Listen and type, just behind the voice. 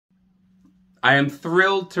I am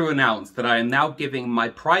thrilled to announce that I am now giving my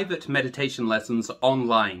private meditation lessons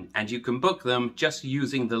online, and you can book them just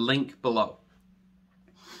using the link below.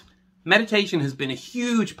 Meditation has been a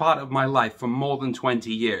huge part of my life for more than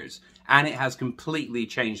 20 years, and it has completely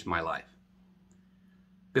changed my life.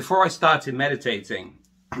 Before I started meditating,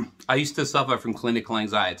 I used to suffer from clinical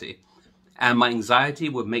anxiety, and my anxiety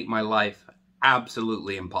would make my life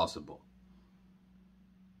absolutely impossible.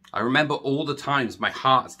 I remember all the times my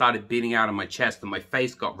heart started beating out of my chest and my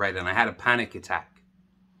face got red and I had a panic attack.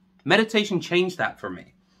 Meditation changed that for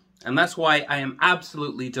me, and that's why I am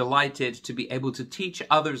absolutely delighted to be able to teach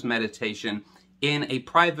others meditation in a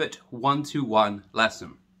private one-to-one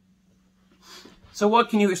lesson. So what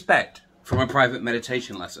can you expect from a private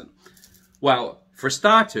meditation lesson? Well, for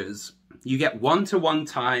starters, you get one-to-one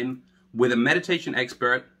time with a meditation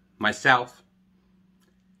expert, myself,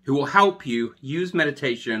 who will help you use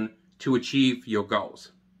meditation to achieve your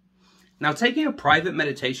goals. Now, taking a private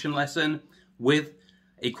meditation lesson with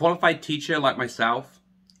a qualified teacher like myself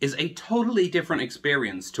is a totally different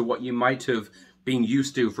experience to what you might have been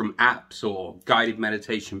used to from apps or guided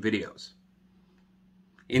meditation videos.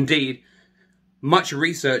 Indeed, much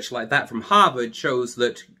research like that from Harvard shows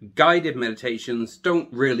that guided meditations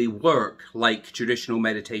don't really work like traditional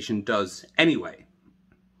meditation does anyway.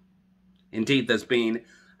 Indeed, there's been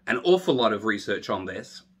an awful lot of research on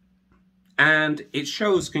this, and it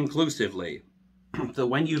shows conclusively that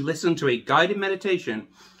when you listen to a guided meditation,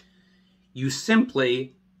 you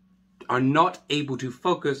simply are not able to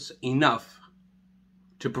focus enough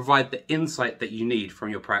to provide the insight that you need from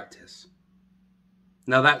your practice.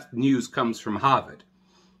 Now, that news comes from Harvard.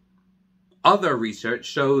 Other research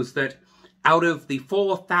shows that out of the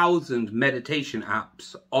 4,000 meditation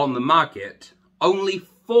apps on the market, only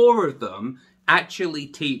 4 of them actually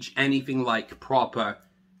teach anything like proper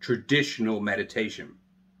traditional meditation.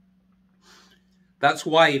 That's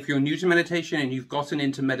why if you're new to meditation and you've gotten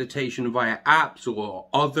into meditation via apps or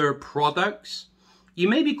other products, you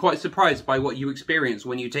may be quite surprised by what you experience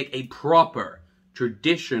when you take a proper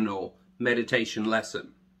traditional meditation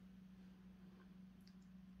lesson.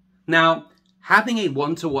 Now, having a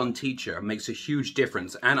one-to-one teacher makes a huge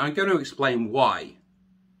difference, and I'm going to explain why.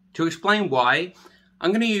 To explain why,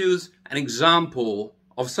 I'm going to use an example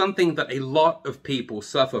of something that a lot of people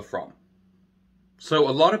suffer from. So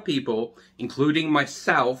a lot of people, including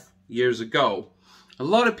myself years ago, a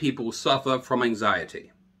lot of people suffer from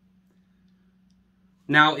anxiety.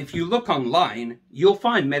 Now, if you look online, you'll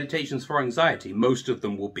find meditations for anxiety. Most of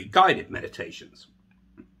them will be guided meditations.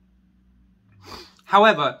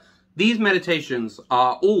 However, these meditations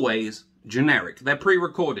are always generic. They're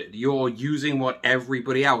pre-recorded. You're using what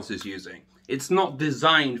everybody else is using. It's not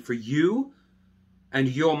designed for you and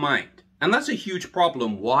your mind. And that's a huge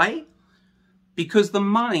problem. Why? Because the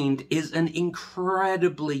mind is an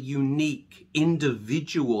incredibly unique,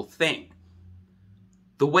 individual thing.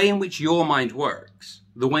 The way in which your mind works,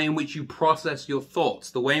 the way in which you process your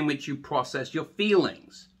thoughts, the way in which you process your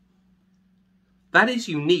feelings, that is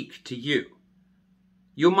unique to you.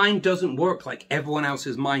 Your mind doesn't work like everyone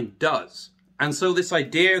else's mind does. And so this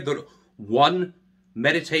idea that one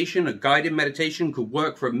meditation, a guided meditation, could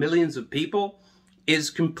work for millions of people is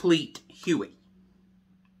complete hooey.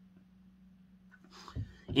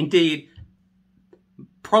 Indeed,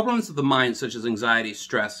 problems of the mind such as anxiety,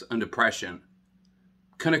 stress, and depression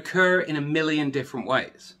can occur in a million different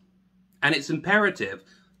ways. And it's imperative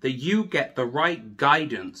that you get the right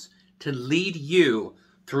guidance to lead you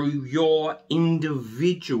through your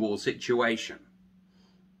individual situation.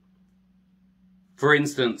 For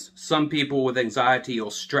instance, some people with anxiety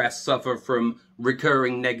or stress suffer from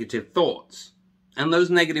recurring negative thoughts. And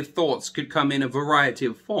those negative thoughts could come in a variety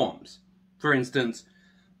of forms. For instance,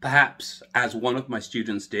 perhaps, as one of my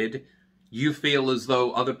students did, you feel as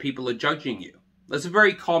though other people are judging you. That's a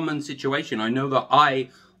very common situation. I know that I,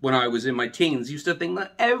 when I was in my teens, used to think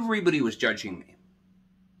that everybody was judging me.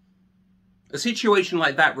 A situation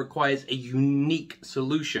like that requires a unique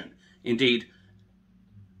solution. Indeed,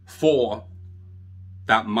 for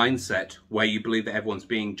that mindset where you believe that everyone's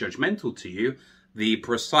being judgmental to you, the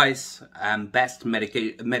precise and best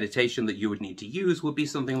meditation that you would need to use would be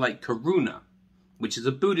something like Karuna, which is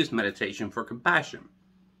a Buddhist meditation for compassion.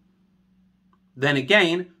 Then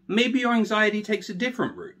again, maybe your anxiety takes a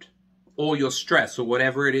different route, or your stress, or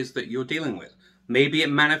whatever it is that you're dealing with. Maybe it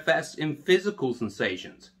manifests in physical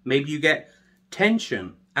sensations. Maybe you get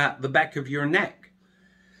tension at the back of your neck,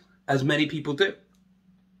 as many people do.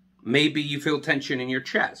 Maybe you feel tension in your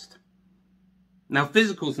chest. Now,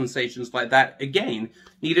 physical sensations like that, again,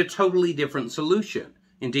 need a totally different solution.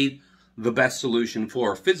 Indeed, the best solution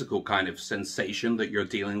for a physical kind of sensation that you're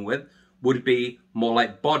dealing with would be more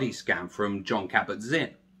like body scan from Jon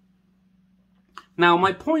Kabat-Zinn. Now,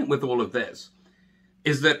 my point with all of this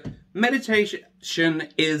is that meditation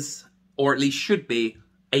is, or at least should be,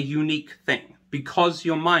 a unique thing, because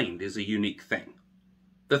your mind is a unique thing.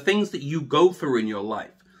 The things that you go through in your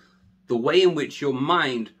life, the way in which your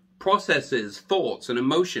mind processes thoughts and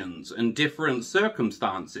emotions and different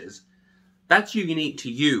circumstances, that's unique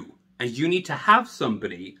to you. And you need to have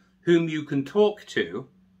somebody whom you can talk to,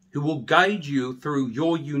 who will guide you through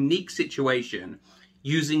your unique situation,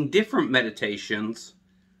 using different meditations,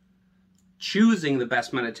 choosing the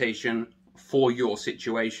best meditation for your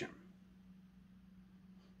situation.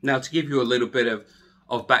 Now, to give you a little bit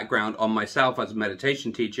of background on myself as a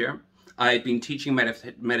meditation teacher, I've been teaching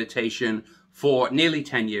meditation for nearly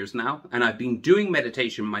 10 years now, and I've been doing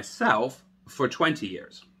meditation myself for 20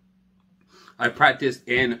 years. I've practiced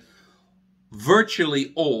in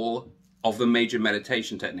virtually all of the major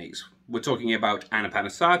meditation techniques. We're talking about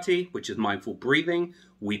anapanasati, which is mindful breathing,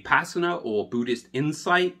 vipassana or Buddhist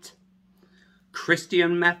insight,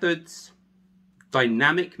 Christian methods,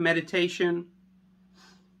 dynamic meditation,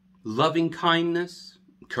 loving kindness,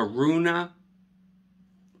 karuna,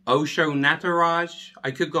 Osho Nataraj.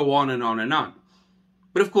 I could go on and on and on.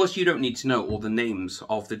 But of course, you don't need to know all the names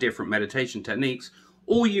of the different meditation techniques.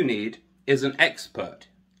 All you need is an expert,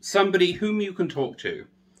 somebody whom you can talk to,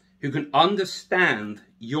 who can understand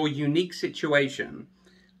your unique situation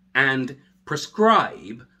and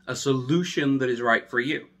prescribe a solution that is right for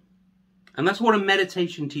you. And that's what a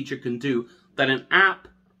meditation teacher can do that an app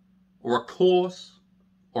or a course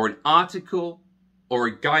or an article or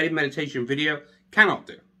a guided meditation video cannot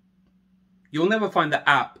do. You'll never find the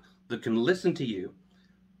app that can listen to you,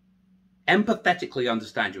 empathetically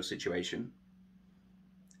understand your situation,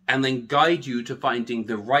 and then guide you to finding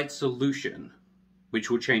the right solution which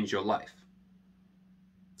will change your life.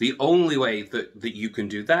 The only way that you can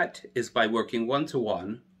do that is by working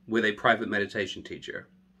one-to-one with a private meditation teacher.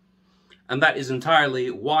 And that is entirely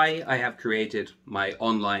why I have created my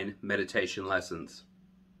online meditation lessons.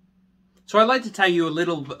 So I'd like to tell you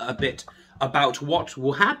a bit about what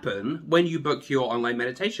will happen when you book your online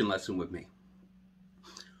meditation lesson with me.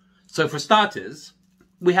 So for starters,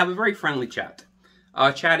 we have a very friendly chat.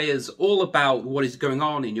 Our chat is all about what is going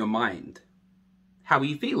on in your mind. How are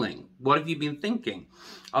you feeling? What have you been thinking?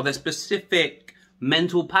 Are there specific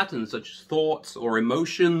mental patterns such as thoughts or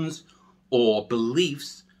emotions or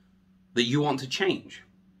beliefs that you want to change?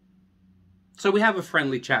 So we have a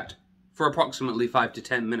friendly chat for approximately 5 to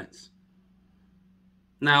 10 minutes.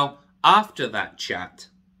 Now, after that chat,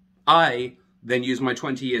 I then use my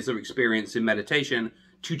 20 years of experience in meditation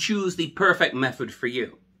to choose the perfect method for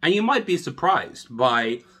you. And you might be surprised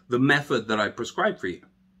by the method that I prescribe for you.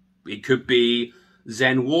 It could be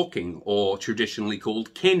Zen walking, or traditionally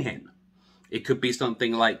called kinhin. It could be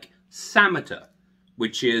something like samatha,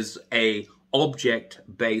 which is a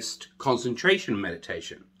object-based concentration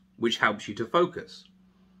meditation, which helps you to focus.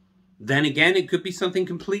 Then again, it could be something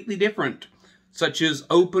completely different, such as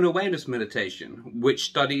open awareness meditation, which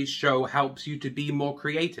studies show helps you to be more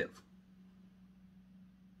creative.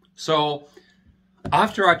 So,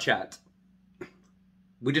 after our chat,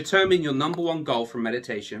 we determine your number one goal for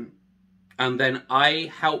meditation, and then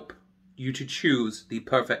I help you to choose the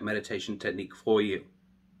perfect meditation technique for you.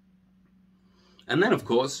 And then, of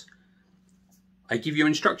course, I give you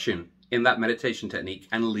instruction in that meditation technique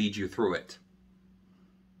and lead you through it.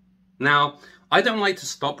 Now, I don't like to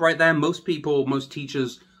stop right there. Most people, most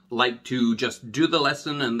teachers like to just do the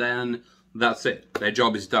lesson and then that's it. Their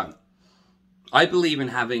job is done. I believe in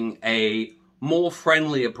having a more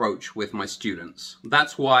friendly approach with my students.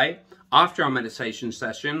 That's why after our meditation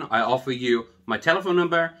session, I offer you my telephone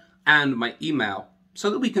number and my email so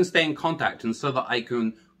that we can stay in contact and so that I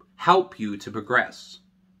can help you to progress.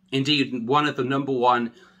 Indeed, one of the number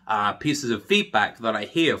one pieces of feedback that I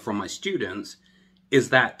hear from my students is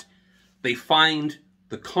that they find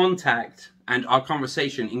the contact and our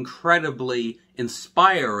conversation incredibly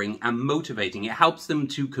inspiring and motivating. It helps them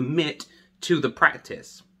to commit to the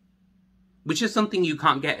practice, which is something you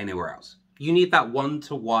can't get anywhere else. You need that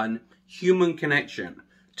one-to-one human connection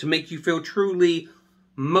to make you feel truly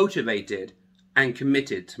motivated and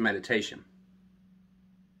committed to meditation.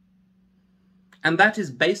 And that is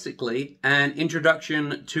basically an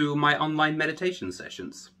introduction to my online meditation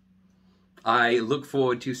sessions. I look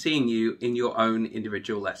forward to seeing you in your own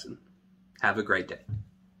individual lesson. Have a great day.